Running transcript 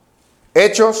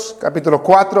Hechos, capítulo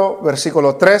 4,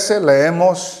 versículo 13,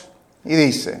 leemos y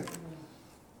dice: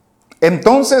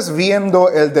 Entonces, viendo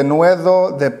el denuedo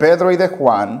de Pedro y de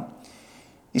Juan,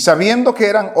 y sabiendo que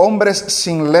eran hombres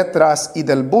sin letras y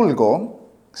del vulgo,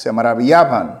 se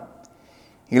maravillaban,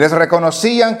 y les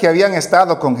reconocían que habían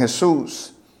estado con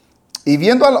Jesús. Y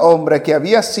viendo al hombre que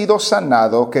había sido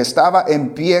sanado, que estaba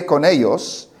en pie con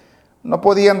ellos, no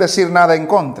podían decir nada en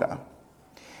contra.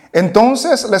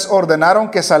 Entonces les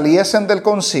ordenaron que saliesen del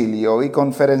concilio y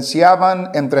conferenciaban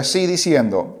entre sí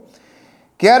diciendo: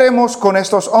 ¿Qué haremos con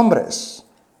estos hombres?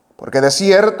 Porque de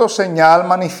cierto señal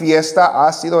manifiesta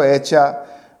ha sido hecha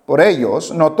por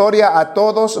ellos, notoria a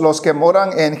todos los que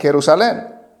moran en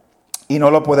Jerusalén, y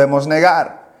no lo podemos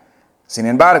negar. Sin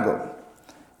embargo,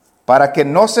 para que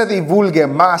no se divulgue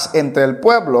más entre el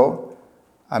pueblo,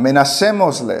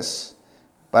 amenacémosles,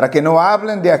 para que no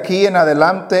hablen de aquí en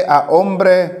adelante a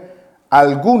hombre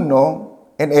alguno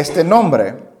en este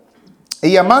nombre.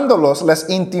 Y llamándolos, les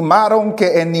intimaron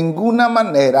que en ninguna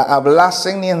manera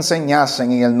hablasen ni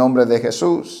enseñasen en el nombre de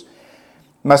Jesús.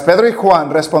 Mas Pedro y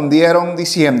Juan respondieron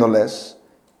diciéndoles: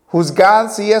 Juzgad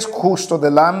si es justo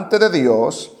delante de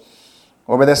Dios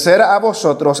obedecer a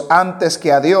vosotros antes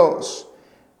que a Dios,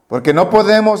 porque no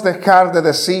podemos dejar de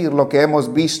decir lo que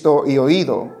hemos visto y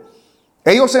oído.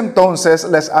 Ellos entonces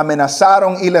les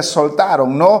amenazaron y les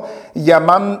soltaron, no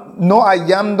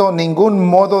hallando ningún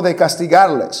modo de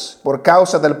castigarles por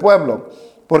causa del pueblo,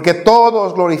 porque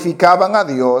todos glorificaban a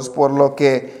Dios por lo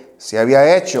que se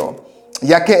había hecho,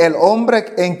 ya que el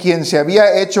hombre en quien se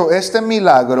había hecho este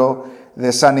milagro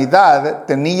de sanidad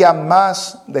tenía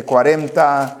más de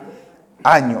 40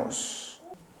 años.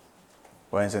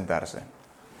 Pueden sentarse.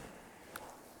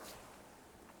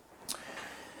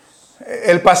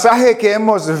 El pasaje que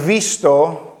hemos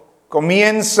visto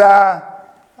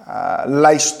comienza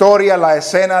la historia, la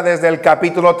escena desde el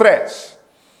capítulo 3.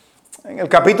 En el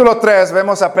capítulo 3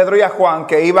 vemos a Pedro y a Juan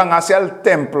que iban hacia el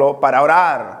templo para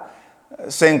orar.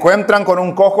 Se encuentran con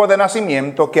un cojo de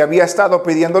nacimiento que había estado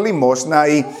pidiendo limosna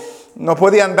y no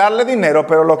podían darle dinero,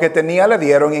 pero lo que tenía le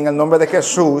dieron, y en el nombre de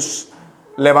Jesús,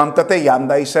 levántate y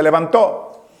anda, y se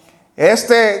levantó.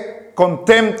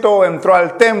 Contento entró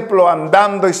al templo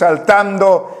andando y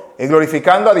saltando y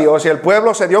glorificando a Dios, y el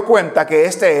pueblo se dio cuenta que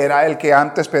este era el que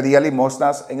antes pedía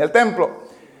limosnas en el templo.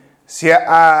 Se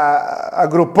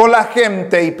agrupó la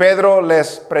gente y Pedro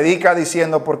les predica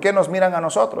diciendo: ¿por qué nos miran a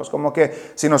nosotros? Como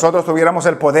que si nosotros tuviéramos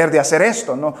el poder de hacer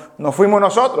esto. No fuimos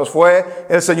nosotros, fue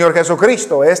el Señor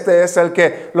Jesucristo. Este es el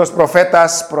que los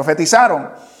profetas profetizaron.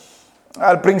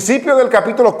 Al principio del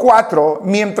capítulo 4,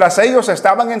 mientras ellos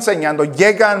estaban enseñando,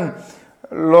 llegan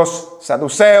los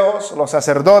saduceos, los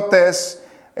sacerdotes,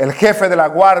 el jefe de la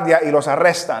guardia, y los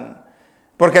arrestan.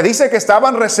 Porque dice que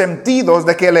estaban resentidos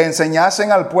de que le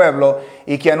enseñasen al pueblo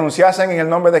y que anunciasen en el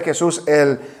nombre de Jesús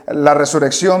la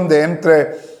resurrección de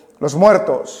entre los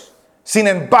muertos. Sin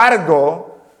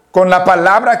embargo, con la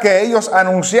palabra que ellos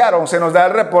anunciaron, se nos da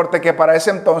el reporte que para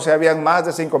ese entonces habían más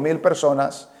de 5,000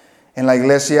 personas en la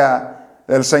iglesia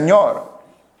del Señor.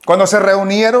 Cuando se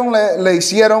reunieron, le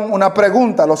hicieron una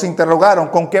pregunta, los interrogaron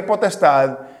con qué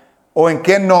potestad o en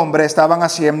qué nombre estaban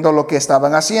haciendo lo que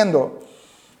estaban haciendo.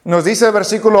 Nos dice el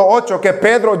versículo 8 que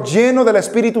Pedro, lleno del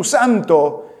Espíritu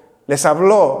Santo, les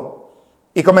habló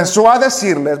y comenzó a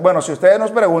decirles: bueno, si ustedes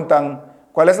nos preguntan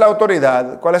cuál es la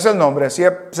autoridad, cuál es el nombre,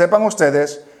 sepan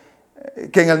ustedes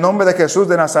que en el nombre de Jesús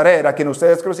de Nazaret, a quien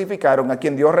ustedes crucificaron, a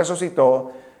quien Dios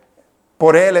resucitó,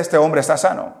 por él este hombre está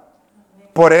sano.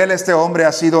 Por él este hombre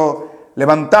ha sido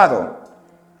levantado.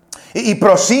 Y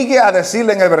prosigue a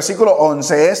decirle en el versículo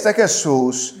 11: este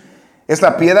Jesús es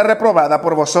la piedra reprobada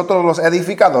por vosotros los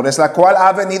edificadores, la cual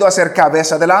ha venido a ser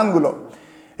cabeza del ángulo.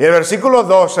 Y el versículo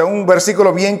 12, un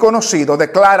versículo bien conocido,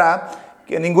 declara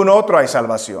que en ningún otro hay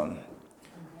salvación,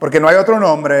 porque no hay otro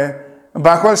nombre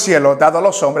bajo el cielo dado a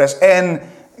los hombres en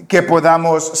que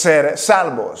podamos ser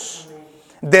salvos.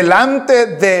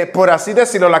 Delante de, por así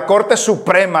decirlo, la corte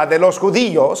suprema de los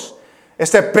judíos,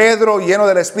 este Pedro, lleno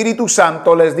del Espíritu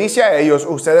Santo, les dice a ellos: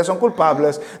 ustedes son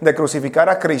culpables de crucificar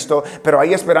a Cristo, pero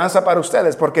hay esperanza para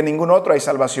ustedes, porque en ningún otro hay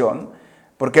salvación,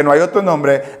 porque no hay otro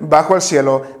nombre bajo el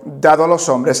cielo dado a los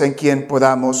hombres en quien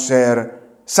podamos ser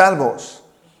salvos.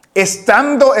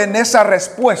 Estando en esa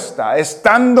respuesta,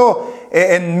 estando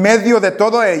en medio de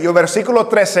todo ello, versículo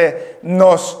 13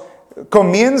 nos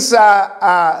comienza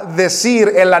a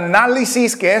decir el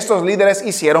análisis que estos líderes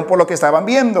hicieron por lo que estaban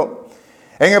viendo.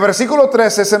 En el versículo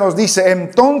 13 se nos dice: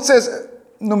 entonces,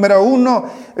 número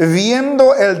 1,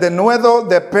 viendo el denuedo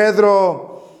de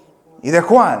Pedro y de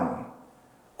Juan.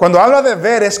 Cuando habla de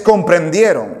ver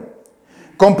comprendieron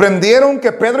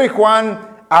que Pedro y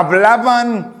Juan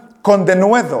hablaban con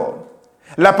denuedo.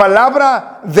 La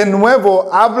palabra de nuevo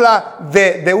habla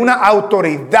de una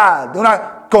autoridad, de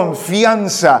una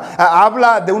confianza,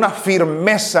 habla de una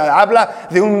firmeza, habla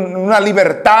de una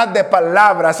libertad de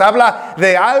palabras, habla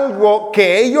de algo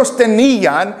que ellos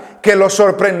tenían que los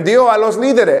sorprendió a los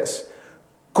líderes.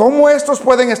 ¿Cómo estos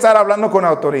pueden estar hablando con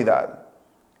autoridad?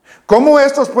 ¿Cómo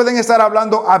estos pueden estar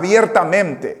hablando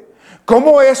abiertamente?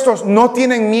 ¿Cómo estos no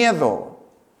tienen miedo?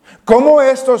 ¿Cómo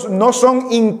estos no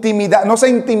se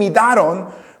intimidaron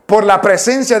por la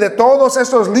presencia de todos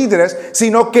estos líderes,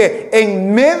 sino que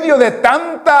en medio de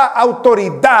tanta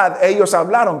autoridad ellos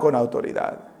hablaron con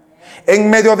autoridad? En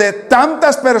medio de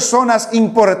tantas personas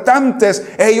importantes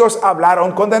ellos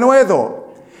hablaron con denuedo.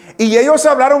 Y ellos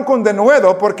hablaron con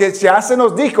denuedo porque ya se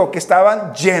nos dijo que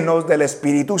estaban llenos del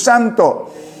Espíritu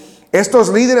Santo. Estos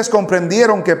líderes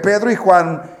comprendieron que Pedro y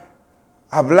Juan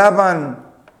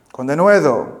hablaban con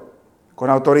denuedo, con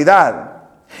autoridad.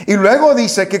 Y luego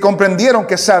dice que comprendieron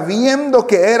que sabiendo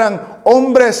que eran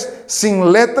hombres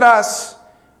sin letras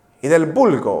y del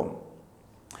vulgo.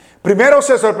 Primero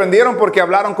se sorprendieron porque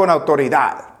hablaron con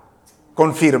autoridad,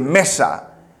 con firmeza.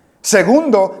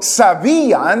 Segundo,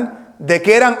 sabían de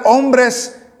que eran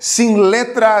hombres sin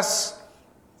letras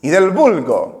y del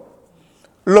vulgo.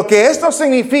 Lo que esto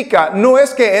significa no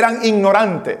es que eran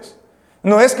ignorantes,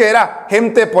 no es que era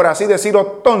gente, por así decirlo,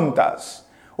 tontas.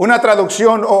 Una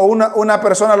traducción o una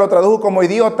persona lo tradujo como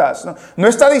idiotas. No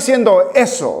está diciendo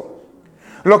eso.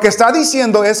 Lo que está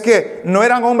diciendo es que no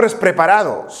eran hombres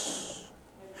preparados.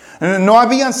 No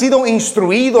habían sido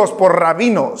instruidos por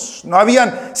rabinos. No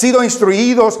habían sido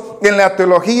instruidos en la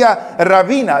teología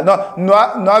rabina.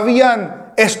 No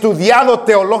habían estudiado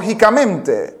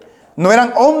teológicamente. No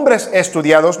eran hombres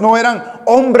estudiados. No eran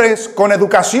hombres con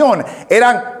educación.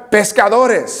 Eran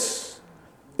pescadores.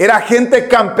 Era gente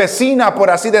campesina, por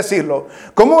así decirlo.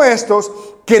 Como estos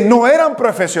que no eran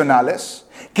profesionales,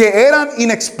 que eran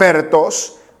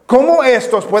inexpertos. ¿Cómo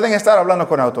estos pueden estar hablando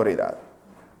con autoridad?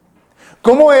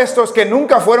 ¿Cómo estos que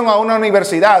nunca fueron a una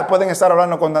universidad pueden estar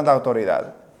hablando con tanta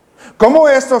autoridad? ¿Cómo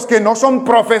estos que no son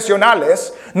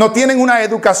profesionales, no tienen una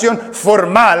educación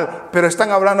formal, pero están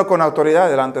hablando con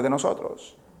autoridad delante de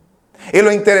nosotros? Y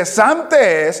lo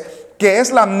interesante es que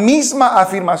es la misma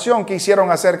afirmación que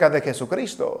hicieron acerca de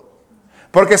Jesucristo.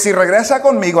 Porque si regresa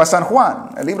conmigo a San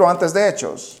Juan, el libro antes de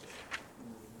Hechos.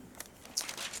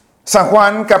 San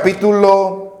Juan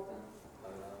capítulo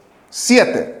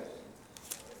 7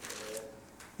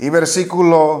 y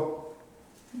versículo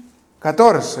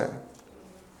 14.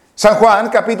 San Juan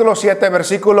capítulo 7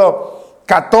 versículo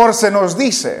 14 nos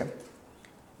dice: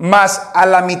 mas a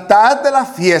la mitad de la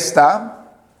fiesta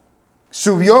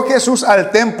subió Jesús al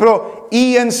templo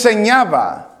y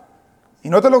enseñaba. Y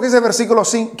nota lo que dice el versículo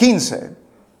 15,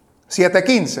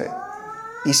 7:15.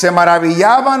 Y se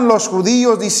maravillaban los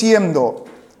judíos diciendo: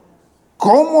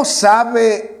 ¿cómo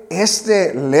sabe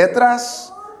este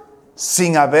letras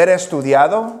sin haber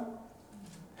estudiado?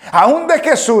 Aún de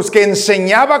Jesús, que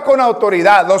enseñaba con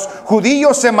autoridad, los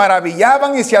judíos se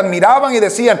maravillaban y se admiraban y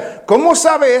decían: ¿cómo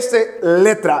sabe este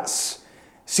letras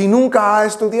si nunca ha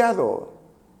estudiado?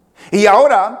 Y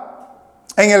ahora,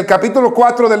 en el capítulo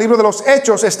 4 del libro de los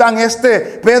Hechos, están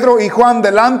Pedro y Juan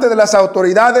delante de las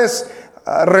autoridades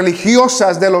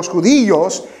religiosas de los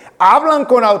judíos. Hablan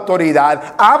con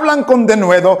autoridad, hablan con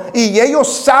denuedo, y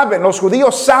ellos saben, los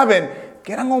judíos saben,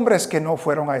 que eran hombres que no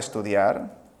fueron a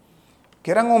estudiar, que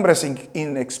eran hombres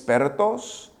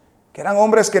inexpertos, que eran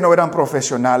hombres que no eran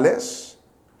profesionales.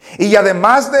 Y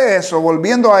además de eso,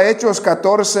 volviendo a Hechos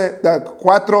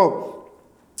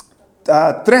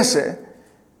 13,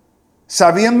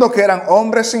 sabiendo que eran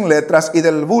hombres sin letras y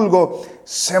del vulgo,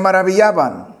 se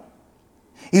maravillaban.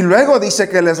 Y luego dice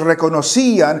que les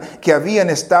reconocían que habían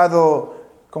estado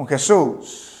con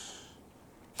Jesús.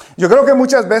 Yo creo que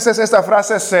muchas veces esta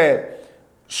frase se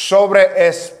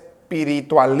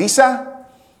sobreespiritualiza.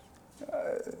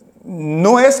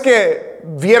 No es que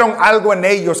vieron algo en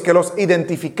ellos que los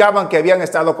identificaban que habían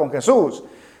estado con Jesús.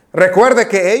 Recuerde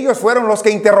que ellos fueron los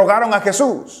que interrogaron a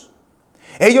Jesús.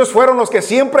 Ellos fueron los que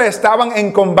siempre estaban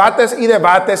en combates y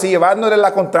debates y llevándole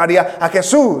la contraria a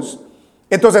Jesús.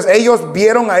 Entonces ellos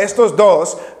vieron a estos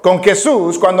dos con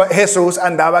Jesús cuando Jesús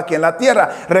andaba aquí en la tierra.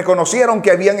 Reconocieron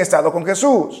que habían estado con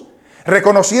Jesús.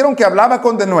 Reconocieron que hablaba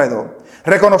con denuedo.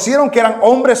 Reconocieron que eran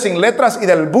hombres sin letras y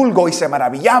del vulgo y se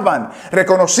maravillaban.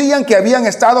 Reconocían que habían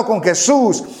estado con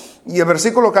Jesús. Y el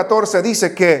versículo 14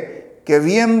 dice que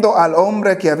viendo al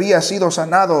hombre que había sido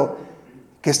sanado,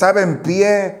 que estaba en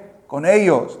pie con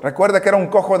ellos. Recuerda que era un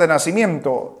cojo de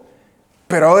nacimiento,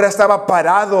 pero ahora estaba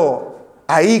parado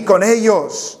ahí con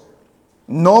ellos.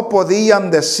 No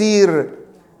podían decir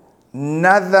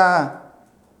nada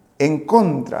en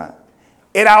contra.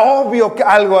 Era obvio que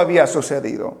algo había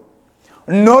sucedido.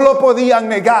 No lo podían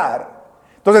negar.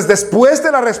 Entonces, después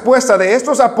de la respuesta de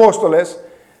estos apóstoles,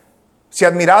 se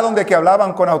admiraron de que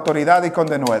hablaban con autoridad y con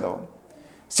denuedo.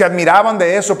 Se admiraban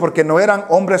de eso porque no eran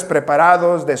hombres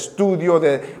preparados de estudio,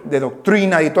 de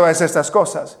doctrina y todas estas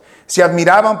cosas. Se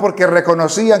admiraban porque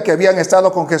reconocían que habían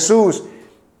estado con Jesús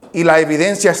y la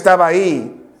evidencia estaba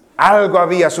ahí. Algo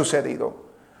había sucedido.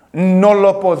 No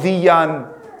lo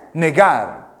podían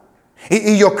negar.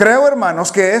 Y yo creo,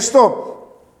 hermanos, que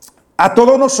esto a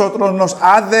todos nosotros nos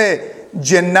ha de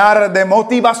llenar de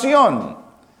motivación.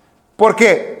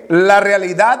 Porque la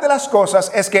realidad de las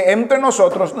cosas es que entre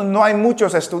nosotros no hay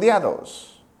muchos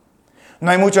estudiados.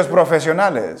 No hay muchos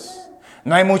profesionales.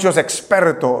 No hay muchos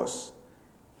expertos.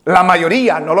 La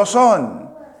mayoría no lo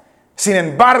son. Sin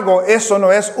embargo, eso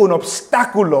no es un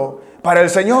obstáculo para el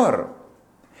Señor.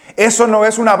 Eso no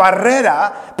es una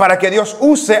barrera para que Dios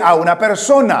use a una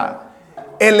persona.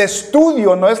 El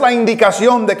estudio no es la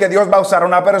indicación de que Dios va a usar a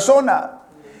una persona.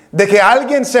 De que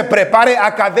alguien se prepare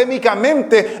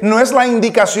académicamente no es la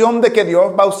indicación de que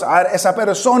Dios va a usar a esa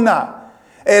persona.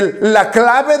 La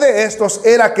clave de estos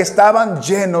era que estaban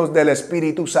llenos del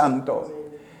Espíritu Santo.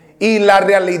 Y la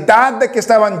realidad de que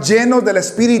estaban llenos del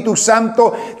Espíritu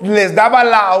Santo les daba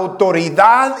la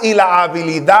autoridad y la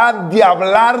habilidad de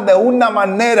hablar de una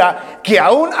manera que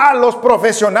aún a los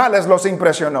profesionales los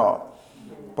impresionó.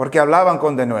 Porque hablaban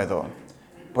con denuedo,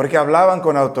 porque hablaban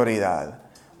con autoridad,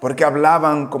 porque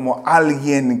hablaban como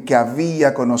alguien que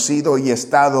había conocido y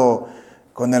estado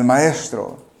con el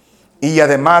Maestro. Y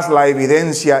además la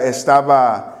evidencia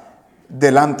estaba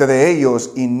delante de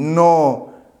ellos y no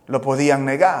lo podían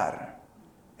negar.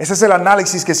 Ese es el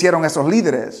análisis que hicieron esos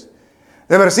líderes.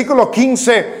 De versículo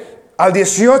 15 al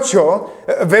 18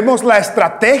 vemos la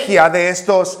estrategia de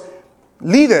estos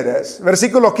líderes.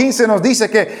 Versículo 15 nos dice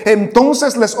que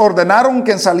entonces les ordenaron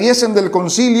que saliesen del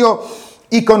concilio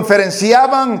y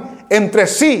conferenciaban entre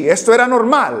sí. Esto era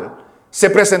normal. Se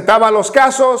presentaban los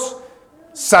casos,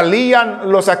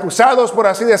 salían los acusados, por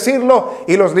así decirlo,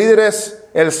 y los líderes,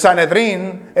 el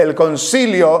Sanedrín, el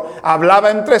concilio,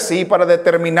 hablaba entre sí para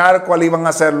determinar cuál iban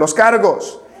a ser los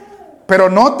cargos. Pero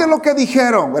note lo que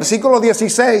dijeron, versículo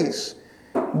 16,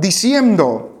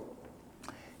 diciendo,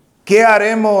 ¿qué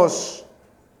haremos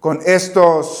con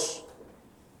estos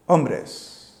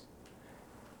hombres?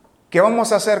 ¿Qué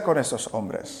vamos a hacer con estos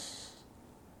hombres?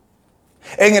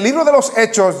 En el libro de los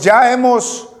Hechos ya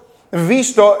hemos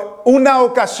visto una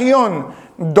ocasión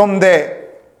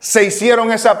donde se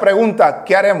hicieron esa pregunta,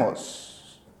 ¿qué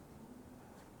haremos?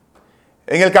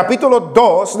 En el capítulo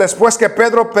 2, después que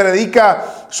Pedro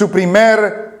predica su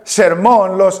primer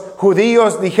sermón, los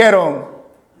judíos dijeron,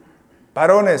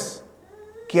 varones,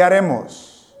 ¿qué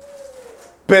haremos?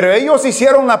 Pero ellos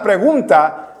hicieron la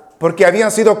pregunta porque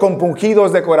habían sido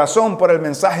compungidos de corazón por el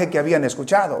mensaje que habían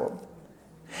escuchado.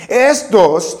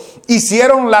 Estos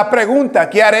hicieron la pregunta,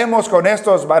 ¿qué haremos con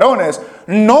estos varones?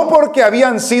 No porque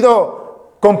habían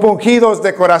sido compungidos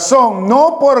de corazón,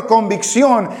 no por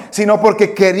convicción, sino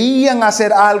porque querían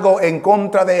hacer algo en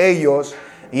contra de ellos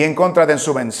y en contra de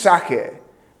su mensaje.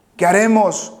 ¿Qué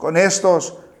haremos con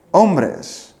estos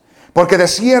hombres? Porque de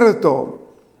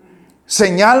cierto,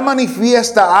 señal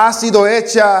manifiesta ha sido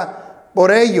hecha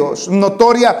por ellos,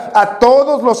 notoria a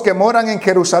todos los que moran en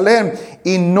Jerusalén,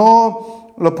 y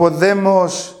no lo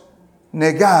podemos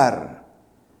negar.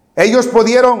 Ellos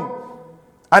pudieron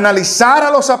analizar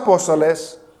a los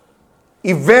apóstoles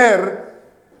y ver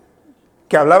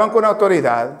que hablaban con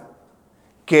autoridad,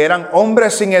 que eran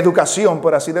hombres sin educación,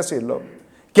 por así decirlo,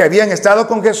 que habían estado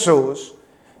con Jesús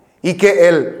y que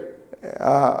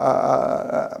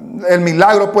el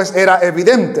milagro pues era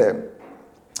evidente.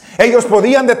 Ellos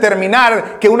podían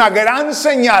determinar que una gran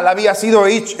señal había sido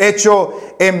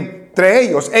hecho entre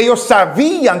ellos. Ellos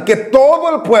sabían que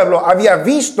todo el pueblo había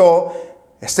visto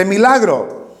este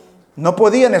milagro. No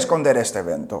podían esconder este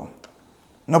evento.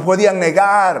 No podían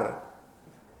negar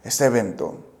este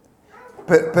evento.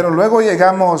 Pero luego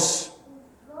llegamos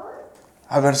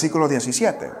al versículo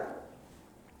 17.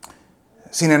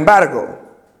 Sin embargo,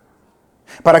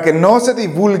 para que no se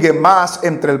divulgue más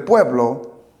entre el pueblo,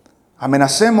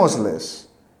 amenacémosles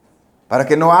para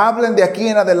que no hablen de aquí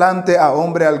en adelante a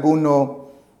hombre alguno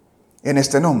en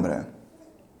este nombre.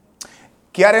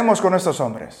 ¿Qué haremos con estos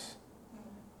hombres?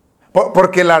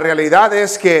 Porque la realidad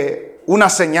es que una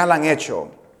señal han hecho.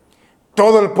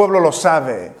 Todo el pueblo lo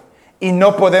sabe y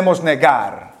no podemos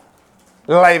negar.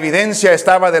 La evidencia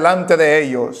estaba delante de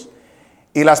ellos.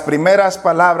 Y las primeras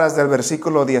palabras del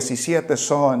versículo 17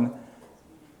 son,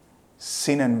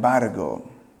 sin embargo.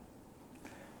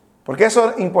 ¿Por qué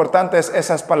son importantes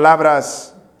esas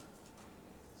palabras?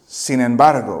 Sin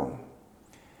embargo,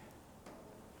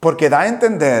 porque da a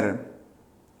entender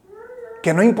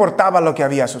que no importaba lo que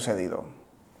había sucedido.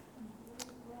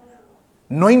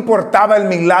 No importaba el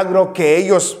milagro que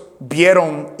ellos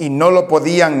vieron y no lo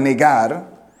podían negar.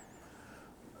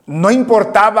 No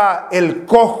importaba el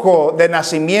cojo de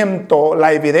nacimiento,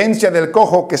 la evidencia del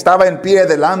cojo que estaba en pie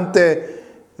delante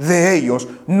de ellos.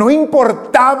 No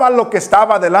importaba lo que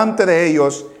estaba delante de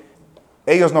ellos.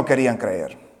 Ellos no querían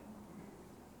creer.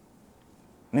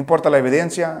 No importa la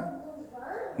evidencia.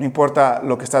 No importa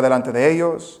lo que está delante de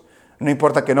ellos. No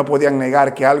importa que no podían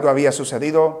negar que algo había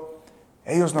sucedido.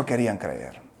 Ellos no querían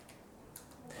creer.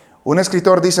 Un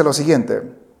escritor dice lo siguiente: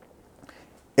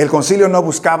 el concilio no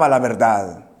buscaba la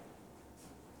verdad,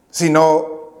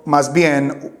 sino más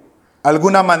bien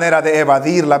alguna manera de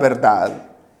evadir la verdad.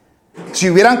 Si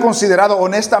hubieran considerado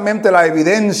honestamente la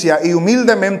evidencia y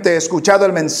humildemente escuchado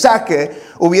el mensaje,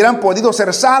 hubieran podido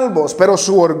ser salvos, pero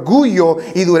su orgullo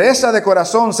y dureza de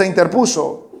corazón se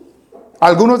interpuso.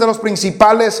 Algunos de los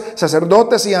principales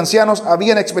sacerdotes y ancianos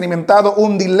habían experimentado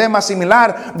un dilema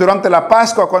similar durante la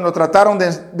Pascua cuando trataron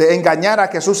de engañar a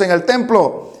Jesús en el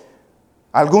templo.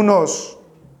 Algunos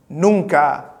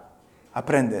nunca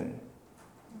aprenden.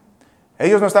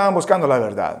 Ellos no estaban buscando la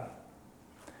verdad.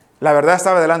 La verdad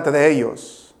estaba delante de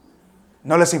ellos.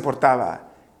 No les importaba.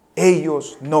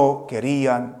 Ellos no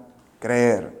querían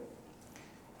creer.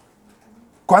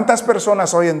 ¿Cuántas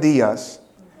personas hoy en día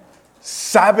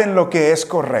saben lo que es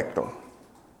correcto?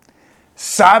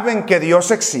 Saben que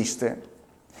Dios existe.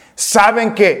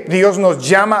 Saben que Dios nos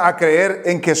llama a creer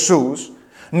en Jesús.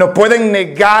 No pueden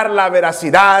negar la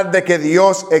veracidad de que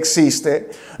Dios existe.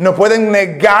 No pueden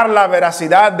negar la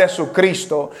veracidad de su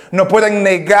Cristo. No pueden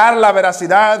negar la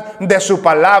veracidad de su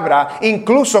palabra.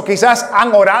 Incluso quizás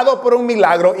han orado por un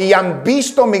milagro y han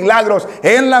visto milagros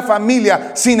en la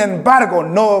familia. Sin embargo,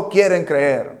 no quieren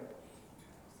creer.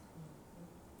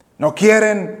 No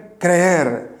quieren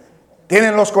creer.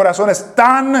 Tienen los corazones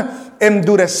tan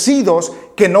endurecidos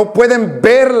que no pueden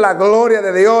ver la gloria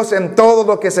de Dios en todo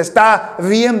lo que se está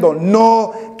viendo.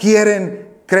 No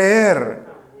quieren creer.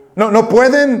 No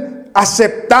pueden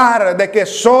aceptar de que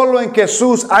solo en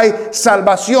Jesús hay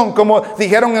salvación. Como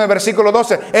dijeron en el versículo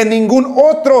 12, en ningún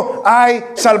otro hay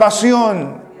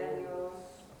salvación.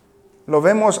 Lo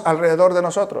vemos alrededor de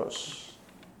nosotros.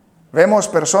 Vemos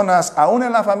personas, aún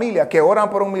en la familia, que oran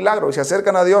por un milagro y se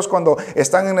acercan a Dios cuando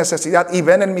están en necesidad y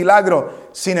ven el milagro.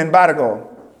 Sin embargo,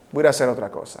 voy a hacer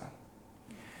otra cosa.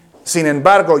 Sin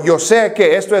embargo, yo sé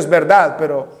que esto es verdad,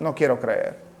 pero no quiero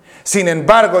creer. Sin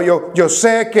embargo, yo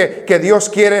sé que Dios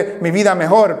quiere mi vida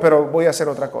mejor, pero voy a hacer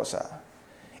otra cosa.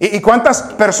 ¿Y cuántas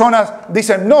personas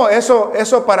dicen, no,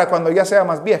 eso para cuando ya sea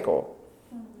más viejo,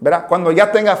 ¿verdad? Cuando ya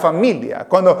tenga familia,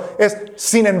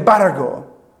 sin embargo.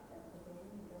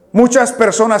 Muchas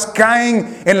personas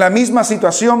caen en la misma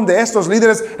situación de estos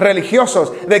líderes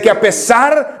religiosos, de que a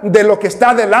pesar de lo que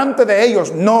está delante de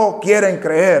ellos, no quieren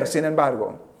creer. Sin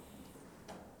embargo,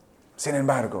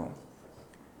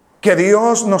 que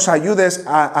Dios nos ayude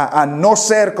a no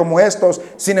ser como estos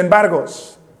sin embargo.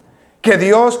 Que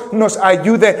Dios nos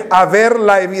ayude a ver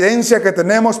la evidencia que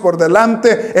tenemos por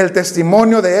delante, el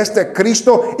testimonio de este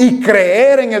Cristo, y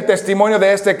creer en el testimonio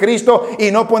de este Cristo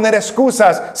y no poner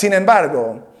excusas. Sin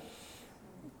embargo,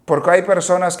 porque hay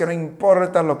personas que no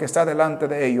importa lo que está delante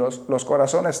de ellos, los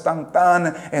corazones están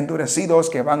tan endurecidos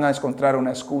que van a encontrar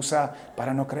una excusa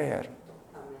para no creer.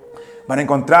 Van a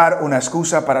encontrar una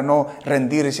excusa para no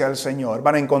rendirse al Señor.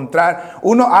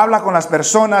 Uno habla con las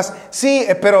personas, sí,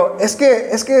 pero es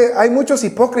que hay muchos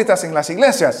hipócritas en las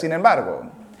iglesias, sin embargo.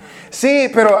 Sí,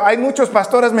 pero hay muchos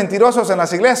pastores mentirosos en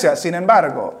las iglesias, sin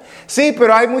embargo. Sí,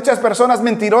 pero hay muchas personas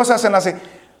mentirosas en las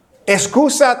iglesias.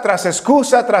 Excusa tras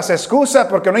excusa tras excusa,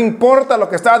 porque no importa lo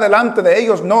que está delante de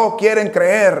ellos, no quieren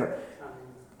creer.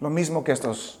 Lo mismo que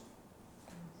estos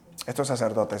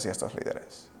sacerdotes y estos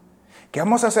líderes. ¿Qué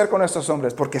vamos a hacer con estos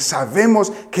hombres? Porque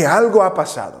sabemos que algo ha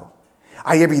pasado.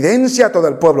 Hay evidencia, todo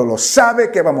el pueblo lo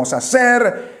sabe. ¿Qué vamos a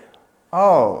hacer?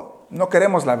 No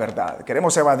queremos la verdad,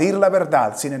 queremos evadir la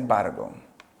verdad. Sin embargo,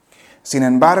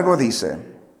 dice,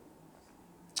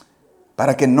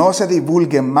 para que no se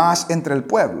divulgue más entre el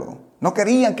pueblo. No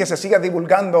querían que se siga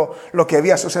divulgando lo que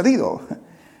había sucedido.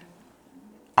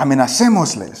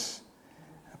 Amenacémosles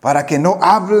para que no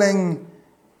hablen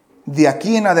de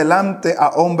aquí en adelante a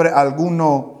hombre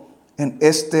alguno en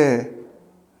este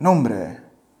nombre.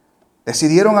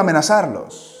 Decidieron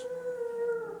amenazarlos.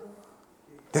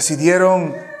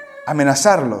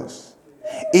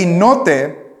 Y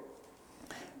note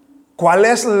 ¿Cuál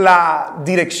es la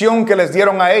dirección que les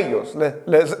dieron a ellos?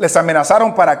 Les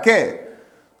amenazaron ¿para qué?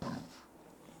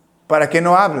 Para que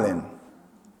no hablen.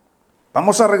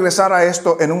 Vamos a regresar a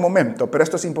esto en un momento, pero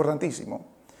esto es importantísimo.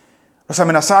 Los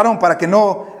amenazaron para que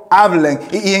no hablen.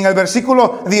 Y en el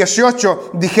versículo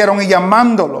 18 dijeron, y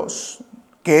llamándolos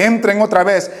que entren otra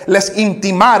vez, les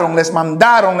intimaron, les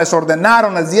mandaron, les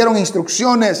ordenaron, les dieron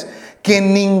instrucciones que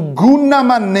en ninguna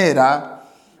manera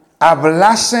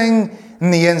hablasen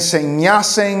ni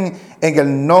enseñasen en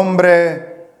el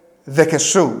nombre de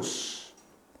Jesús.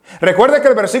 Recuerde que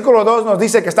el versículo 2 nos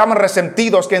dice que estaban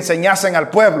resentidos que enseñasen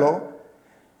al pueblo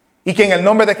y que en el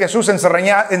nombre de Jesús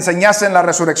enseñasen la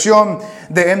resurrección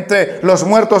de entre los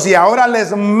muertos. Y ahora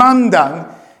les mandan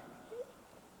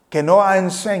que no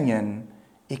enseñen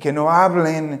y que no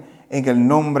hablen en el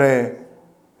nombre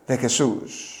de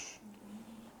Jesús.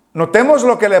 Notemos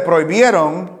lo que le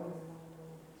prohibieron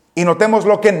y notemos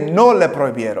lo que no le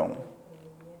prohibieron.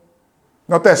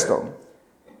 Note esto.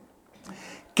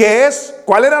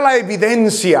 ¿Cuál era la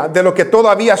evidencia de lo que todo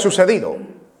había sucedido?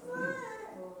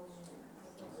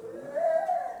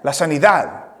 La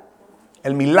sanidad,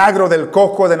 el milagro del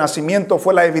cojo de nacimiento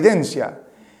fue la evidencia.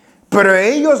 Pero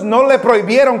ellos no le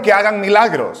prohibieron que hagan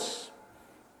milagros.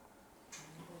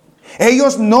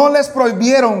 Ellos no les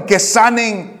prohibieron que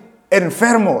sanen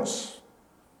enfermos.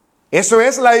 Eso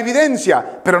es la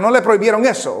evidencia, pero no le prohibieron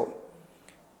eso.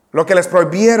 Lo que les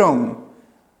prohibieron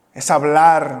es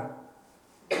hablar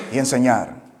y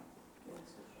enseñar.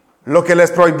 Lo que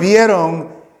les prohibieron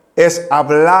es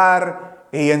hablar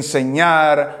y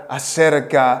enseñar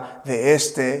acerca de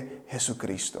este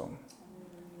Jesucristo.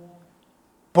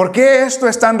 ¿Por qué esto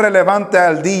es tan relevante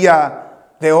al día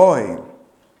de hoy?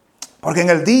 Porque en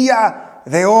el día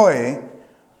de hoy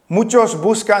muchos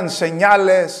buscan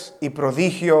señales y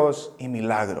prodigios y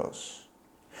milagros.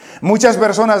 Muchas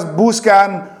personas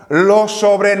buscan lo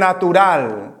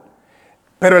sobrenatural.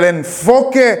 Pero el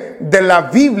enfoque de la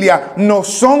Biblia no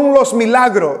son los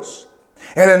milagros.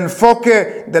 El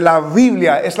enfoque de la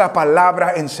Biblia es la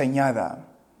palabra enseñada.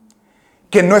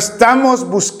 Que no estamos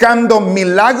buscando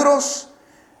milagros,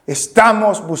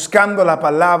 estamos buscando la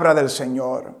palabra del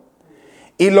Señor.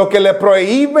 Y lo que le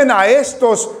prohíben a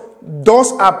estos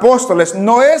dos apóstoles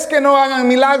no es que no hagan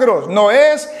milagros, no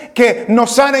es que no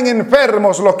sanen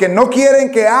enfermos. Lo que no quieren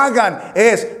que hagan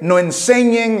es no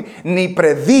enseñen, ni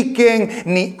prediquen,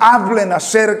 ni hablen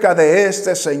acerca de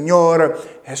este Señor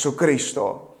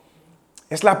Jesucristo.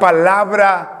 Es la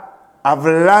palabra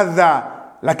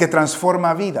hablada la que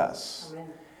transforma vidas.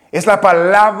 Es la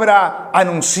palabra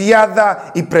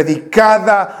anunciada y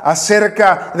predicada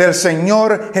acerca del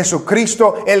Señor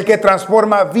Jesucristo, el que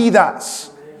transforma vidas.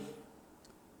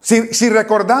 Si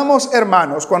recordamos,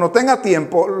 hermanos, cuando tenga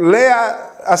tiempo,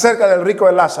 lea acerca del rico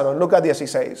de Lázaro, Lucas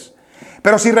 16.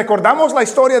 Pero si recordamos la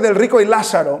historia del rico y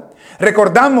Lázaro,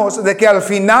 recordamos de que al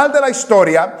final de la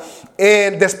historia,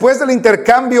 después del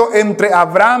intercambio entre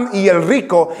Abraham y el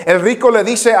rico le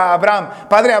dice a Abraham,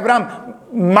 Padre Abraham,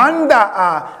 manda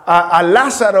a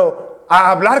Lázaro a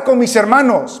hablar con mis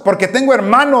hermanos, porque tengo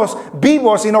hermanos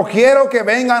vivos y no quiero que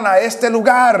vengan a este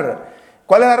lugar.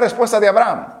 ¿Cuál es la respuesta de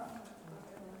Abraham?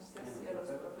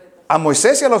 A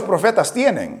Moisés y a los profetas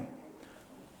tienen.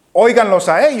 Óiganlos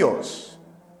a ellos.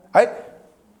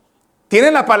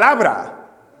 Tienen la palabra.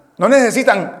 No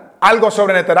necesitan algo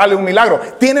sobrenatural y un milagro.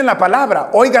 Tienen la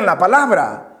palabra. Oigan la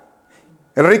palabra.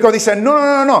 El rico dice,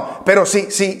 no. Pero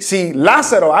si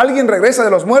Lázaro, alguien regresa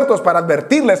de los muertos para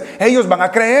advertirles, ellos van a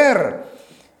creer.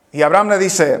 Y Abraham le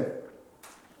dice,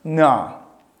 no.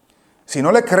 Si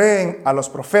no le creen a los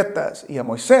profetas y a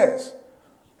Moisés,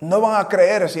 no van a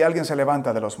creer si alguien se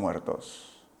levanta de los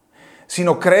muertos. Si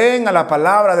no creen a la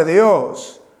palabra de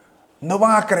Dios, no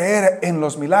van a creer en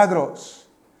los milagros.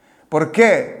 ¿Por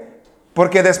qué?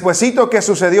 Porque despuesito que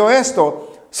sucedió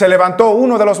esto, se levantó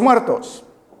uno de los muertos.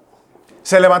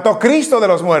 Se levantó Cristo de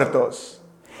los muertos.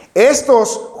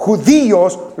 Estos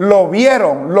judíos lo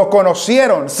vieron, lo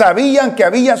conocieron, sabían que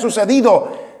había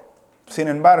sucedido. Sin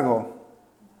embargo,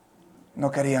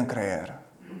 no querían creer.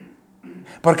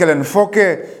 Porque el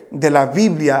enfoque de la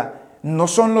Biblia no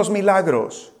son los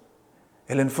milagros.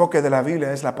 El enfoque de la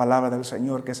Biblia es la palabra del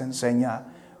Señor que se enseña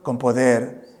con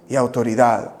poder y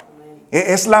autoridad.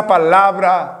 Es la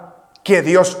palabra que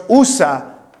Dios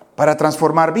usa para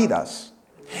transformar vidas.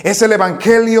 Es el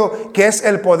evangelio que es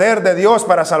el poder de Dios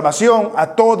para salvación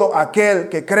a todo aquel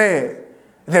que cree.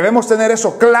 Debemos tener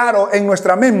eso claro en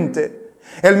nuestra mente.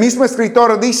 El mismo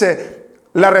escritor dice,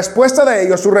 la respuesta de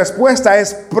ellos, su respuesta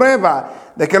es prueba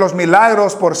de que los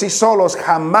milagros por sí solos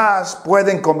jamás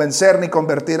pueden convencer ni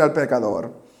convertir al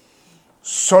pecador.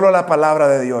 Solo la palabra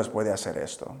de Dios puede hacer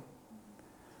esto.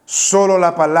 Solo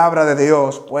la palabra de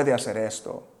Dios puede hacer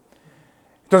esto.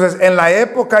 Entonces, en la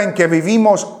época en que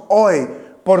vivimos hoy,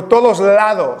 por todos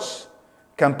lados,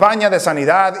 campaña de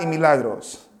sanidad y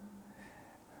milagros.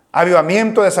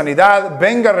 Avivamiento de sanidad,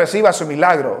 venga, reciba su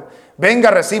milagro,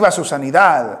 venga, reciba su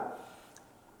sanidad.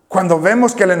 Cuando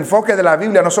vemos que el enfoque de la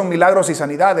Biblia no son milagros y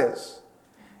sanidades,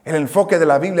 el enfoque de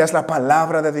la Biblia es la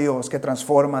palabra de Dios que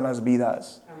transforma las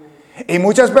vidas. Y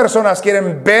muchas personas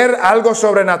quieren ver algo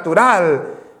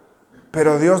sobrenatural,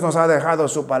 pero Dios nos ha dejado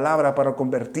su palabra para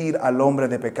convertir al hombre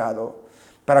de pecado,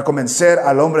 para convencer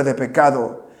al hombre de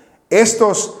pecado.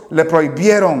 Estos le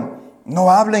prohibieron,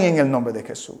 no hablen en el nombre de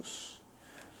Jesús.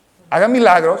 Hagan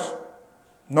milagros,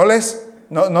 no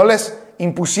les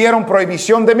impusieron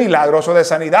prohibición de milagros o de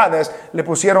sanidades, le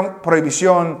pusieron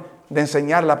prohibición de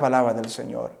enseñar la palabra del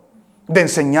Señor, de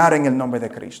enseñar en el nombre de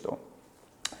Cristo.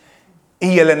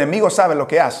 Y el enemigo sabe lo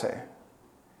que hace.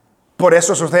 Por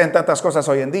eso suceden tantas cosas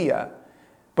hoy en día.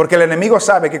 Porque el enemigo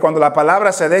sabe que cuando la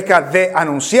palabra se deja de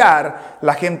anunciar,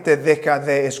 la gente deja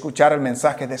de escuchar el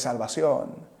mensaje de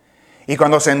salvación. Y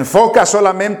cuando se enfoca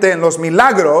solamente en los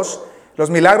milagros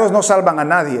no salvan a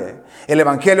nadie. El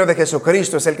evangelio de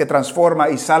Jesucristo es el que transforma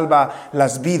y salva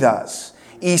las vidas.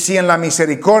 Y si en la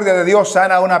misericordia de Dios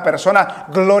sana a una persona,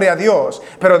 gloria a Dios.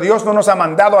 Pero Dios no nos ha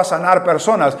mandado a sanar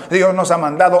personas. Dios nos ha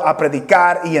mandado a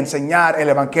predicar y enseñar el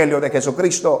evangelio de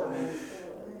Jesucristo.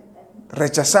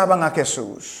 Rechazaban a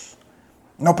Jesús.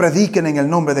 No prediquen en el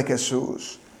nombre de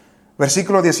Jesús.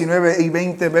 Versículos 19 y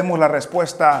 20 vemos la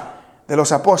respuesta de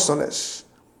los apóstoles.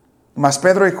 Mas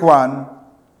Pedro y Juan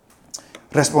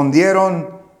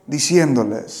respondieron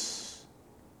diciéndoles: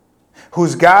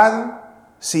 juzgad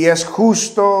si es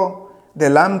justo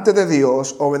delante de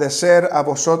Dios obedecer a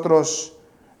vosotros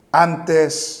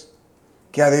antes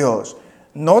que a Dios.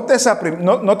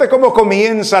 Note cómo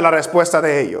comienza la respuesta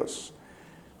de ellos.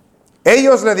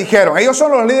 Ellos le dijeron, ellos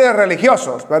son los líderes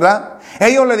religiosos, ¿verdad?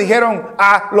 Ellos le dijeron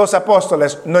a los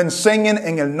apóstoles: no enseñen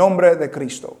en el nombre de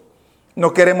Cristo.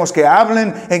 No queremos que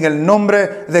hablen en el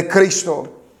nombre de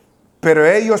Cristo. Pero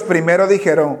ellos primero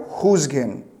dijeron: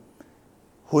 juzguen.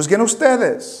 Juzguen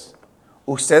ustedes.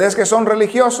 Ustedes que son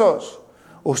religiosos.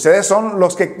 Ustedes son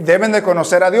los que deben de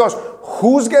conocer a Dios.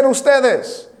 Juzguen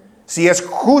ustedes. Si es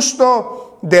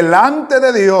justo delante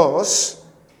de Dios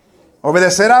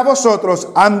obedecer a vosotros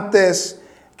antes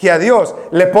que a Dios.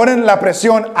 Le ponen la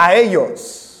presión a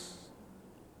ellos.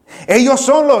 Ellos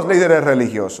son los líderes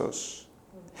religiosos.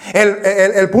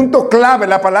 El punto clave,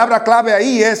 la palabra clave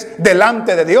ahí es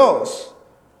delante de Dios.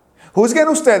 Juzguen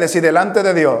ustedes y delante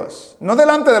de Dios, no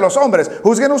delante de los hombres.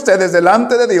 Juzguen ustedes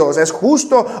delante de Dios. ¿Es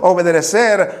justo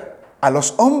obedecer a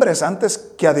los hombres antes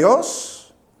que a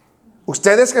Dios?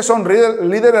 Ustedes que son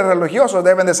líderes religiosos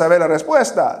deben de saber la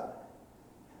respuesta.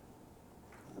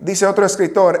 Dice otro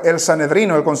escritor: el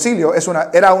Sanedrino, el concilio,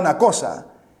 era una cosa,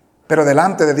 pero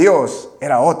delante de Dios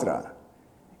era otra.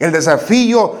 El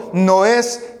desafío no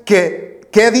es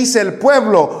qué dice el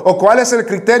pueblo o cuál es el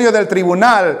criterio del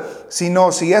tribunal,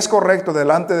 sino si es correcto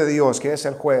delante de Dios, que es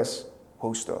el juez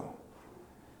justo.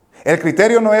 El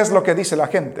criterio no es lo que dice la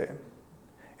gente.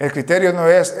 El criterio no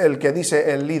es el que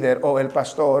dice el líder o el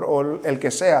pastor o el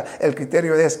que sea. El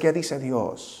criterio es qué dice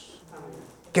Dios.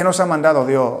 ¿Qué nos ha mandado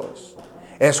Dios?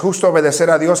 Es justo obedecer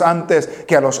a Dios antes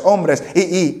que a los hombres.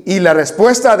 Y la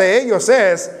respuesta de ellos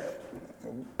es: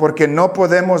 porque no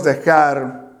podemos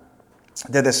dejar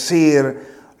de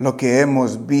decir lo que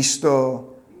hemos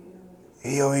visto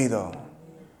y oído.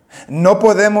 No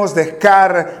podemos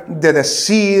dejar de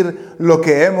decir lo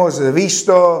que hemos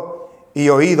visto y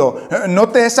oído.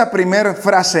 Note esa primera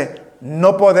frase: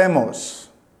 no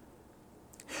podemos.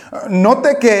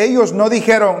 Note que ellos no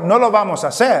dijeron no lo vamos a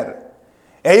hacer.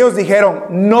 Ellos dijeron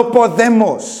no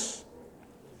podemos.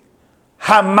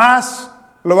 Jamás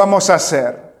lo vamos a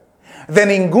hacer. De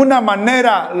ninguna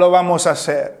manera lo vamos a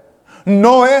hacer.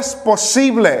 No es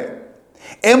posible.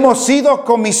 Hemos sido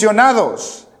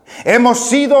comisionados. Hemos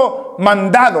sido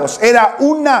mandados. Era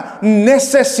una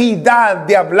necesidad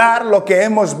de hablar lo que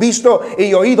hemos visto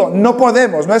y oído. No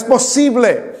podemos, no es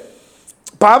posible.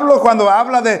 Pablo, cuando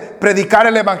habla de predicar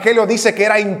el evangelio, dice que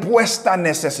era impuesta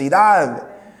necesidad.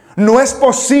 No es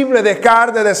posible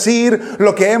dejar de decir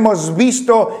lo que hemos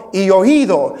visto y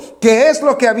oído. ¿Qué es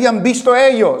lo que habían visto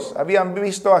ellos? Habían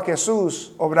visto a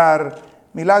Jesús obrar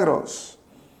milagros.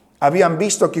 Habían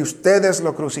visto que ustedes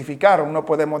lo crucificaron. No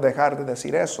podemos dejar de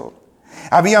decir eso.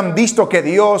 Habían visto que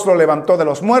Dios lo levantó de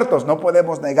los muertos. No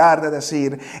podemos negar de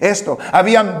decir esto.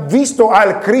 Habían visto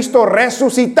al Cristo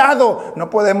resucitado. No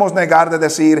podemos negar de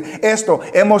decir esto.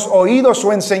 Hemos oído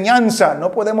su enseñanza.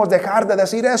 No podemos dejar de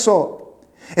decir eso.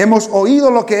 Hemos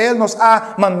oído lo que Él nos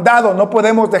ha mandado. No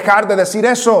podemos dejar de decir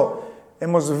eso.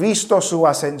 Hemos visto su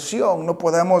ascensión. No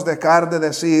podemos dejar de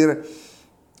decir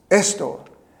esto.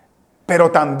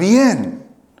 Pero también,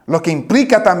 lo que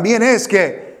implica también es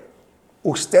que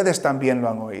ustedes también lo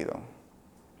han oído.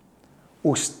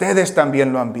 Ustedes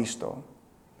también lo han visto.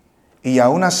 Y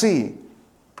aún así,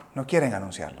 no quieren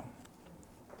anunciarlo.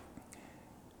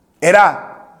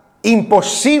 Era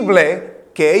imposible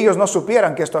que ellos no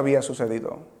supieran que esto había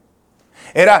sucedido.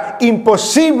 Era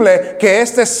imposible que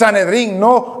este Sanedrín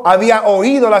no había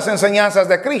oído las enseñanzas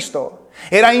de Cristo.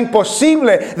 Era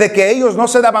imposible de que ellos no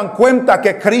se daban cuenta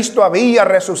que Cristo había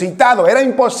resucitado. Era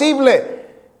imposible.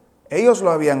 Ellos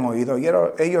lo habían oído y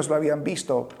ellos lo habían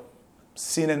visto.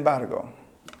 Sin embargo,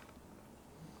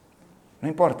 no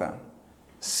importa.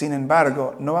 Sin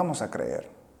embargo, no vamos a creer.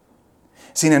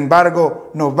 Sin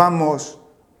embargo, no vamos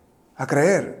a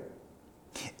creer.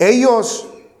 Ellos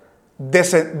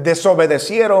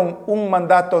desobedecieron un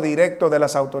mandato directo de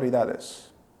las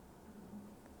autoridades.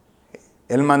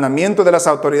 El mandamiento de las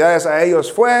autoridades a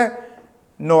ellos fue: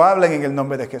 no hablen en el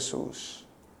nombre de Jesús.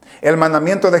 El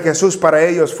mandamiento de Jesús para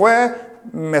ellos fue: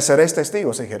 me seréis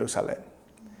testigos en Jerusalén.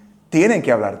 Tienen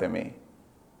que hablar de mí.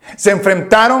 Se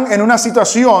enfrentaron en una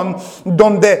situación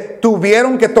donde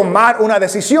tuvieron que tomar una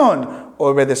decisión.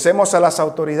 ¿Obedecemos a las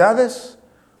autoridades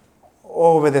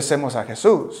o obedecemos a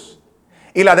Jesús?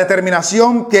 Y la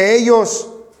determinación que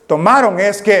ellos tomaron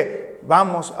es que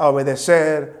vamos a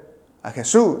obedecer a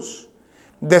Jesús.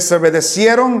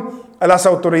 Desobedecieron a las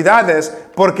autoridades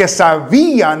porque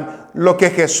sabían lo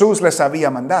que Jesús les había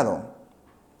mandado.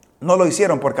 No lo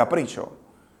hicieron por capricho.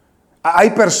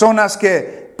 Hay personas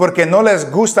que, porque no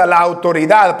les gusta la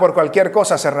autoridad, por cualquier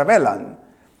cosa se rebelan.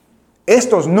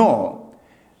 Estos no.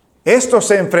 Estos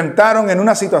se enfrentaron en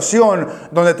una situación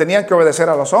donde tenían que obedecer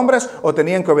a los hombres o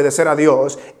tenían que obedecer a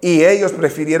Dios. Y ellos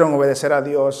prefirieron obedecer a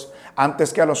Dios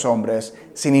antes que a los hombres,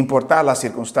 sin importar las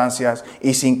circunstancias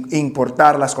y sin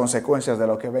importar las consecuencias de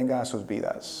lo que venga a sus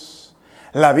vidas.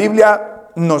 La Biblia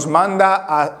nos manda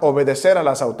a obedecer a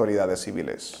las autoridades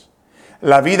civiles.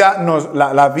 La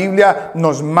Biblia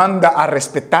nos manda a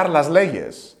respetar las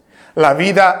leyes. La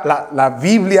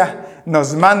Biblia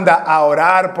nos manda a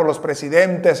orar por los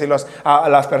presidentes y a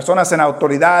las personas en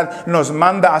autoridad. Nos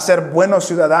manda a ser buenos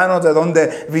ciudadanos de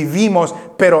donde vivimos.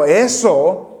 Pero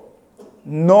eso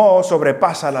no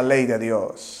sobrepasa la ley de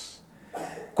Dios.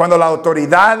 Cuando la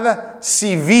autoridad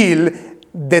civil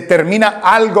determina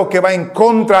algo que va en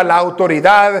contra de la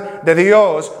autoridad de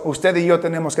Dios, usted y yo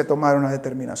tenemos que tomar una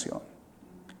determinación.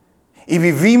 Y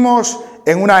vivimos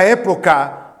en una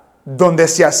época donde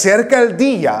se acerca el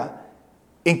día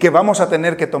en que vamos a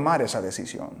tener que tomar esa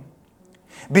decisión.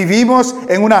 Vivimos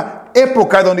en una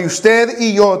época donde usted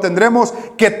y yo tendremos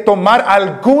que tomar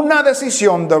alguna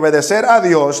decisión de obedecer a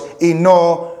Dios y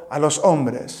no a los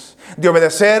hombres. De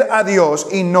obedecer a Dios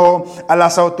y no a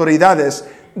las autoridades.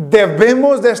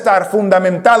 Debemos de estar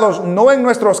fundamentados no en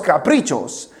nuestros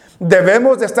caprichos.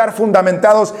 Debemos de estar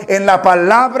fundamentados en la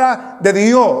palabra de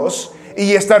Dios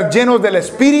y estar llenos del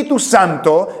Espíritu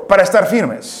Santo para estar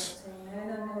firmes.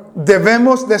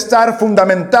 Debemos de estar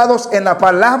fundamentados en la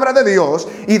palabra de Dios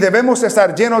y debemos de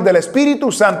estar llenos del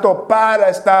Espíritu Santo para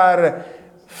estar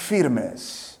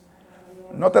firmes.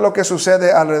 Note lo que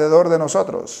sucede alrededor de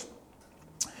nosotros.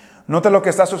 Note lo que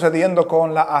está sucediendo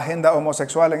con la agenda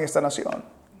homosexual en esta nación.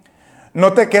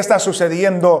 Note qué está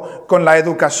sucediendo con la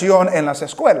educación en las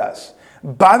escuelas.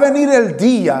 Va a venir el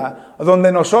día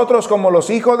donde nosotros, como los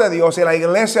hijos de Dios y la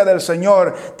iglesia del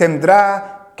Señor,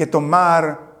 tendrá que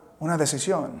tomar una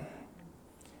decisión.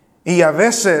 Y a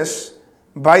veces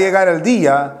va a llegar el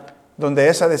día donde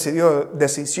esa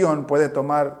decisión puede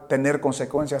tener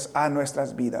consecuencias a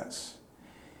nuestras vidas.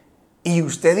 Y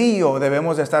usted y yo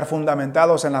debemos de estar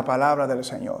fundamentados en la palabra del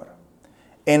Señor,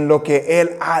 en lo que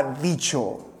Él ha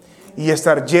dicho, y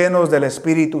estar llenos del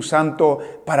Espíritu Santo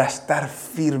para estar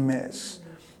firmes,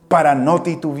 para no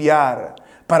titubear,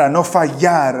 para no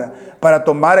fallar, para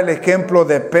tomar el ejemplo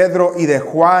de Pedro y de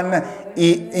Juan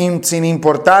y sin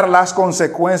importar las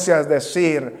consecuencias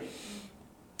decir: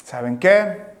 ¿saben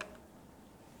qué?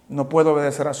 No puedo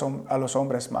obedecer a los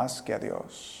hombres más que a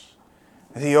Dios.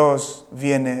 Dios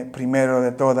viene primero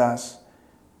de todas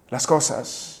las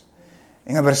cosas.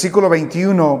 En el versículo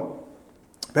 21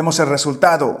 vemos el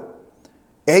resultado.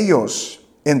 Ellos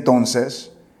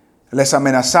entonces les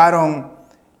amenazaron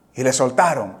y les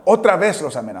soltaron. Otra vez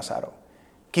los amenazaron.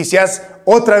 Quizás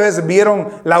otra vez vieron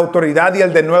la autoridad y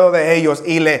el denuedo de ellos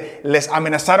y les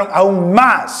amenazaron aún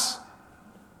más,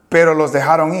 pero los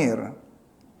dejaron ir.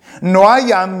 No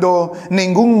hallando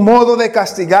ningún modo de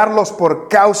castigarlos por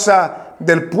causa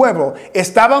del pueblo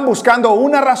estaban buscando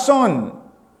una razón,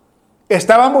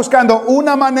 estaban buscando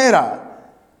una manera,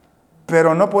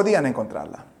 pero no podían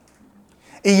encontrarla.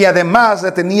 Y además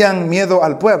le tenían miedo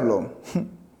al pueblo,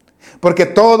 porque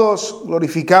todos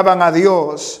glorificaban a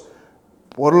Dios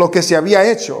por lo que se había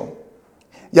hecho,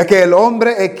 ya que el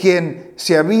hombre en quien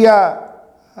se había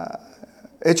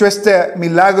hecho este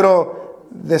milagro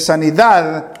de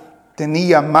sanidad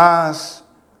tenía más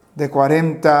de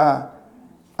 40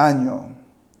 años.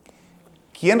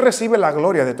 ¿Quién recibe la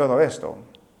gloria de todo esto?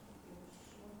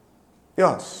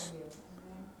 Dios.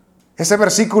 Ese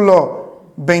versículo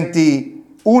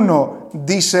 21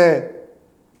 dice,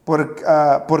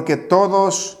 porque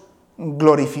todos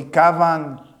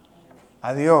glorificaban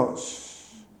a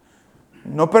Dios.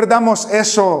 No perdamos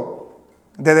eso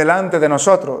de delante de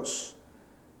nosotros.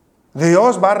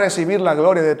 Dios va a recibir la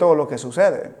gloria de todo lo que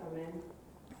sucede.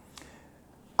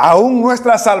 Aún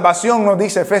nuestra salvación, nos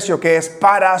dice Efesios, que es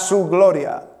para su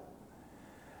gloria.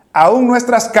 Aún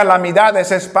nuestras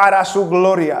calamidades es para su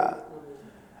gloria.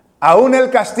 Aún el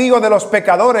castigo de los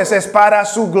pecadores es para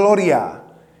su gloria.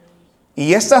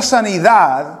 Y esta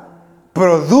sanidad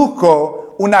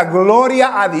produjo una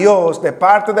gloria a Dios de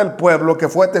parte del pueblo que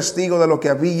fue testigo de lo que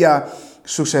había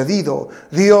sucedido.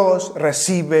 Dios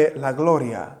recibe la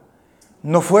gloria.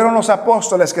 No fueron los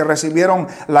apóstoles que recibieron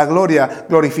la gloria,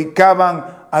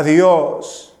 glorificaban a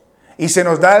Dios. Y se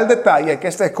nos da el detalle que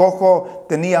este cojo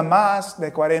tenía más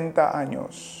de 40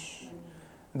 años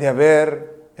de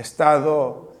haber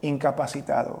estado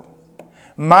incapacitado.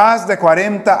 Más de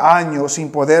 40 años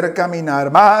sin poder caminar,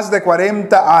 más de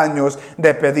 40 años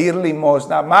de pedir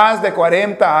limosna, más de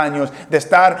 40 años de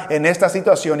estar en esta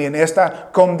situación y en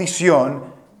esta condición.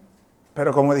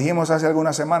 Pero como dijimos hace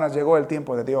algunas semanas, llegó el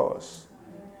tiempo de Dios.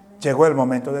 Llegó el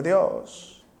momento de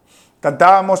Dios.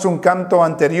 Cantábamos un canto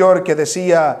anterior que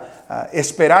decía,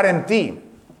 esperar en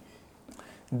ti.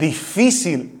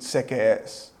 Difícil sé que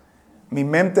es. Mi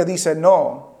mente dice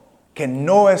no, que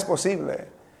no es posible.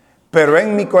 Pero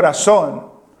en mi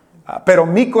corazón,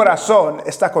 mi corazón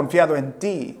está confiado en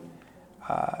ti.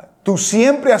 Tú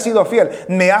siempre has sido fiel,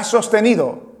 me has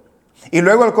sostenido. Y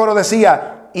luego el coro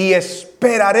decía, y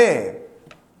esperaré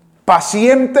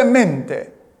pacientemente.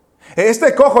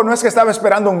 Este cojo no es que estaba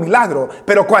esperando un milagro,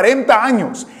 pero 40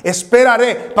 años.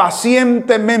 Esperaré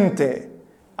pacientemente,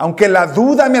 aunque la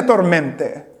duda me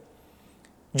atormente.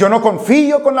 Yo no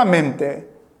confío con la mente,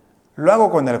 lo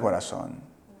hago con el corazón.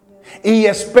 Y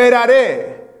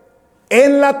esperaré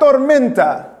en la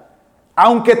tormenta,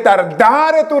 aunque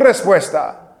tardare tu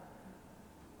respuesta.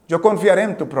 Yo confiaré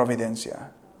en tu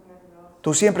providencia.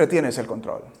 Tú siempre tienes el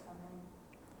control.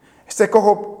 Este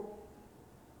cojo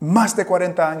más de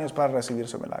 40 años para recibir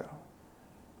su milagro.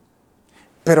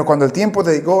 Pero cuando el tiempo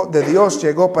de Dios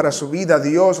llegó para su vida,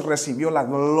 Dios recibió la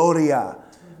gloria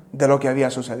de lo que había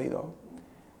sucedido.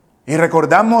 Y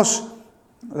recordamos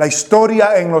la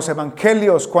historia en los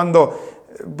evangelios cuando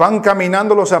van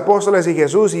caminando los apóstoles y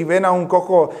Jesús y ven a un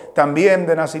cojo también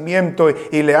de nacimiento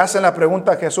y le hacen la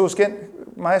pregunta a Jesús,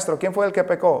 Maestro, ¿quién fue el que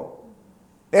pecó?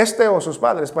 ¿Este o sus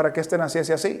padres para que éste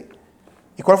naciese así?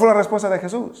 ¿Y cuál fue la respuesta de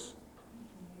Jesús?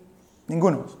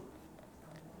 Ninguno.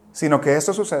 Sino que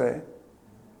esto sucede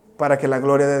para que la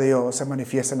gloria de Dios se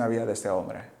manifieste en la vida de este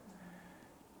hombre.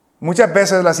 Muchas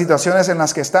veces las situaciones en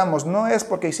las que estamos no es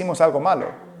porque hicimos algo malo.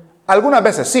 Algunas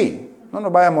veces sí. No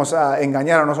nos vayamos a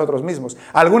engañar a nosotros mismos.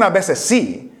 Algunas veces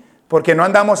sí. Porque no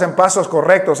andamos en pasos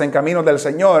correctos, en caminos del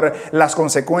Señor, las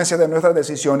consecuencias de nuestras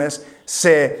decisiones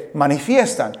se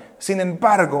manifiestan. Sin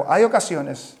embargo, hay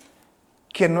ocasiones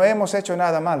que no hemos hecho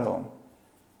nada malo.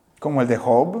 Como el de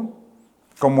Job,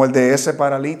 como el de ese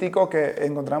paralítico que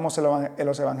encontramos en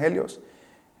los evangelios,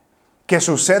 que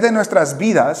sucede en nuestras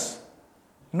vidas,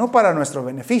 no para nuestro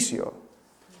beneficio,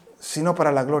 sino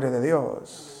para la gloria de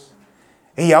Dios.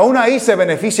 Y aún ahí se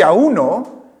beneficia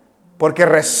uno, porque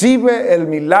recibe el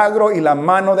milagro y la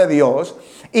mano de Dios,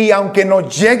 y aunque no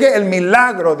llegue el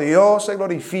milagro, Dios se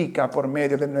glorifica por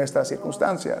medio de nuestras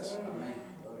circunstancias.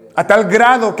 A tal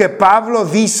grado que Pablo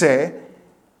dice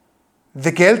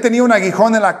de que él tenía un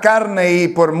aguijón en la carne y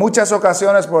por muchas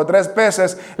ocasiones, por 3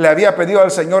 veces, le había pedido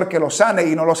al Señor que lo sane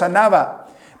y no lo sanaba.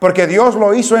 Porque Dios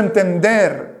lo hizo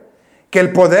entender que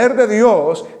el poder de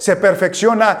Dios se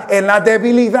perfecciona en la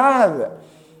debilidad.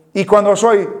 Y cuando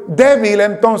soy débil,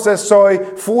 entonces soy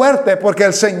fuerte porque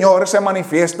el Señor se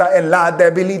manifiesta en la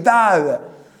debilidad.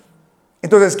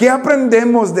 Entonces, ¿qué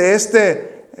aprendemos de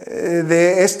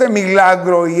este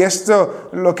milagro y esto,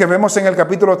 lo que vemos en el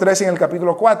capítulo 3 y en el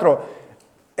capítulo 4?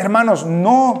 Hermanos,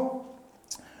 no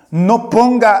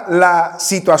ponga la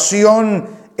situación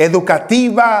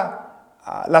educativa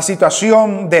la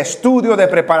situación de estudio, de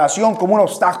preparación como un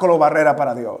obstáculo o barrera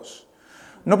para Dios.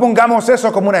 No pongamos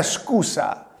eso como una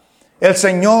excusa. El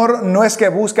Señor no es que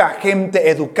busca gente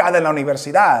educada en la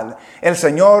universidad. El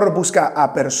Señor busca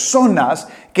a personas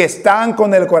que están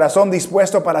con el corazón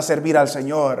dispuesto para servir al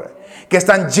Señor, que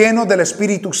están llenos del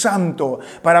Espíritu Santo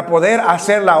para poder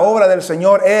hacer la obra del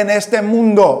Señor en este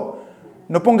mundo.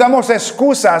 No pongamos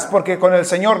excusas, porque con el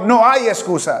Señor no hay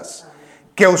excusas.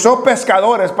 Que usó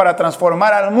pescadores para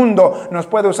transformar al mundo, nos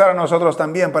puede usar a nosotros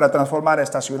también para transformar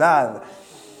esta ciudad.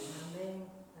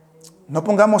 No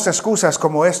pongamos excusas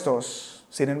como estos.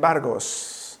 Sin embargo,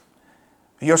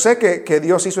 yo sé que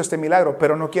Dios hizo este milagro,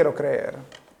 pero no quiero creer.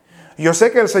 Yo sé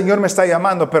que el Señor me está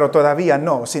llamando, pero todavía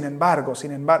no. Sin embargo,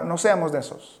 no seamos de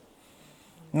esos.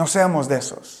 No seamos de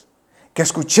esos. Que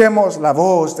escuchemos la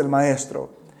voz del Maestro.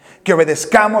 Que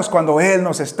obedezcamos cuando Él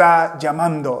nos está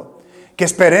llamando. Que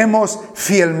esperemos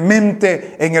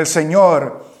fielmente en el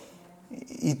Señor.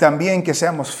 Y también que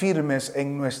seamos firmes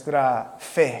en nuestra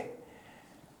fe.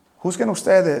 Juzguen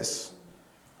ustedes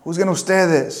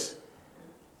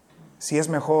si es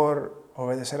mejor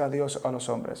obedecer a Dios o a los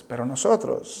hombres. Pero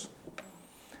nosotros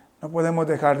no podemos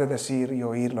dejar de decir y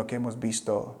oír lo que hemos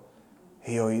visto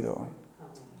y oído.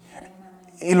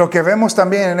 Y lo que vemos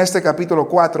también en este capítulo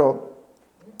 4,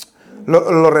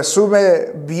 lo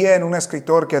resume bien un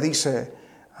escritor que dice,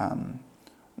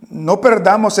 no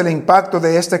perdamos el impacto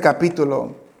de este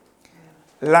capítulo.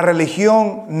 La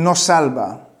religión no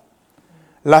salva.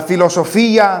 La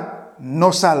filosofía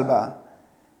no salva.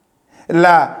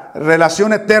 La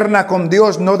relación eterna con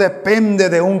Dios no depende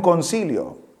de un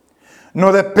concilio.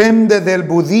 No depende del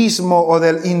budismo o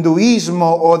del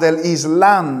hinduismo o del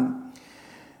islam.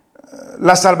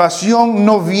 La salvación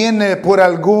no viene por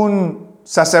algún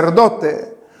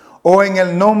sacerdote o en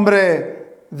el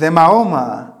nombre de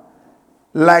Mahoma.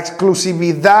 La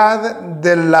exclusividad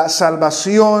de la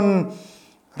salvación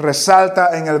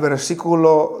resalta en el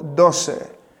versículo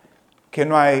 12 que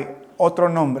no hay otro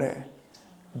nombre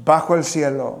bajo el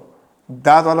cielo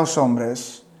dado a los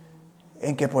hombres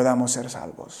en que podamos ser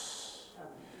salvos.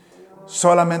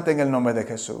 Solamente en el nombre de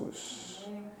Jesús.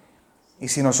 Y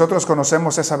si nosotros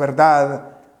conocemos esa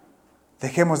verdad,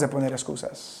 dejemos de poner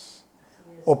excusas.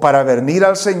 O para venir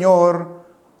al Señor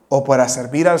o para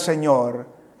servir al Señor,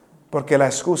 porque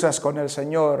las excusas con el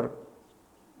Señor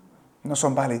no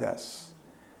son válidas.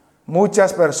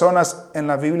 Muchas personas en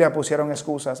la Biblia pusieron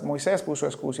excusas. Moisés puso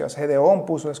excusas. Gedeón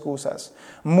puso excusas.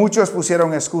 Muchos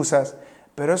pusieron excusas.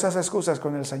 Pero esas excusas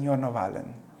con el Señor no valen.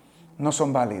 No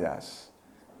son válidas.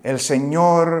 El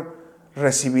Señor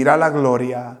recibirá la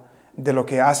gloria de lo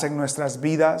que hace en nuestras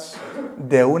vidas.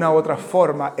 De una u otra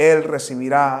forma, Él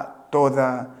recibirá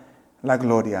toda la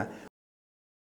gloria.